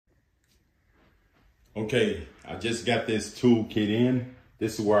Okay, I just got this toolkit in.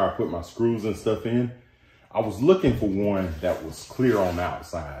 This is where I put my screws and stuff in. I was looking for one that was clear on the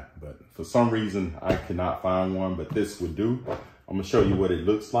outside, but for some reason I cannot find one, but this would do. I'm gonna show you what it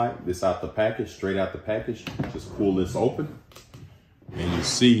looks like. This out the package, straight out the package. Just pull this open and you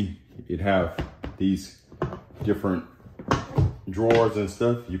see it have these different drawers and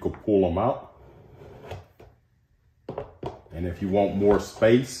stuff. You can pull them out. And if you want more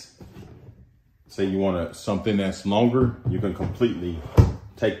space, say you want something that's longer, you can completely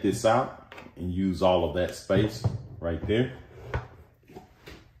take this out and use all of that space right there.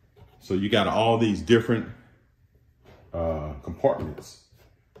 So you got all these different compartments.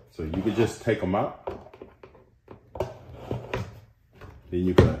 So you could just take them out. Then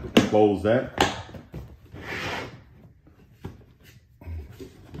you can close that.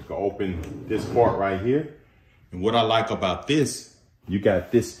 You can open this part right here. And what I like about this, you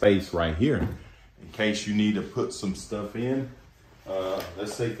got this space right here in case you need to put some stuff in.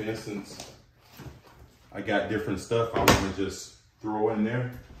 Let's say, for instance, I got different stuff I want to just throw in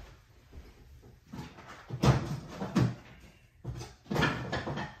there.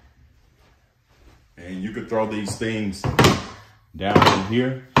 And you could throw these things down in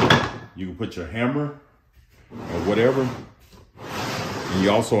here. You can put your hammer or whatever. And you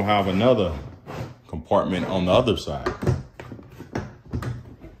also have another compartment on the other side.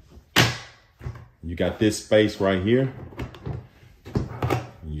 You got this space right here.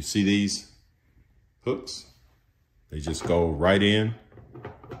 And you see these hooks? They just go right in.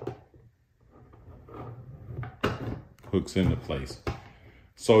 Hooks into place.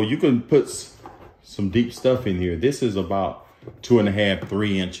 So you can put some deep stuff in here. This is about 2.5,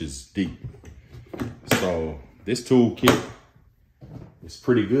 3 inches deep. So this toolkit is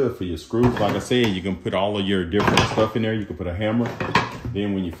pretty good for your screws. Like I said, you can put all of your different stuff in there. You can put a hammer.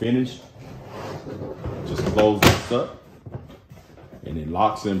 Then when you finish, just close this up and it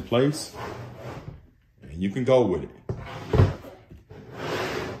locks in place and you can go with it.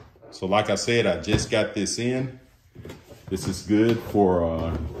 So like I said, I just got this in. This is good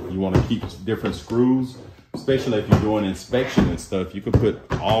for, you want to keep different screws, especially if you're doing inspection and stuff. You can put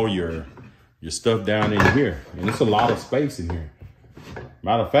all your stuff down in here, and it's a lot of space in here.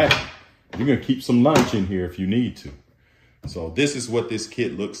 Matter of fact, you're gonna keep some lunch in here if you need to. So this is what this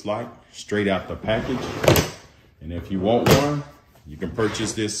kit looks like, straight out the package. And if you want one, you can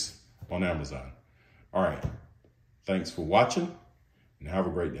purchase this on Amazon. All right, thanks for watching and have a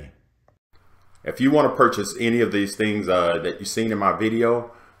great day. If you want to purchase any of these things that you've seen in my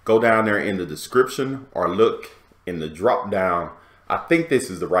video, go down there in the description or look in the drop down. I think this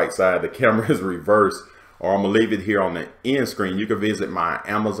is the right side. The camera is reversed, or I'm gonna leave it here on the end screen. You can visit my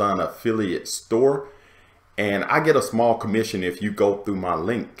Amazon affiliate store and I get a small commission if you go through my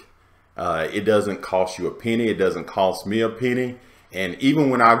link. It doesn't cost you a penny. It doesn't cost me a penny. And even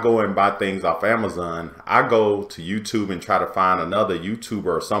when I go and buy things off Amazon, I go to YouTube and try to find another YouTuber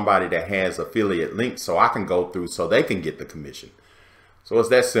or somebody that has affiliate links so I can go through so they can get the commission. So it's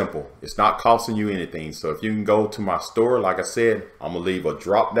that simple. It's not costing you anything. So if you can go to my store, like I said, I'm gonna leave a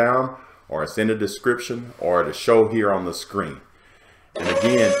drop down or it's in the description or the show here on the screen. And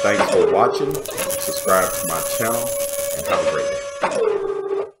again, thanks for watching. Subscribe to my channel and have a great day.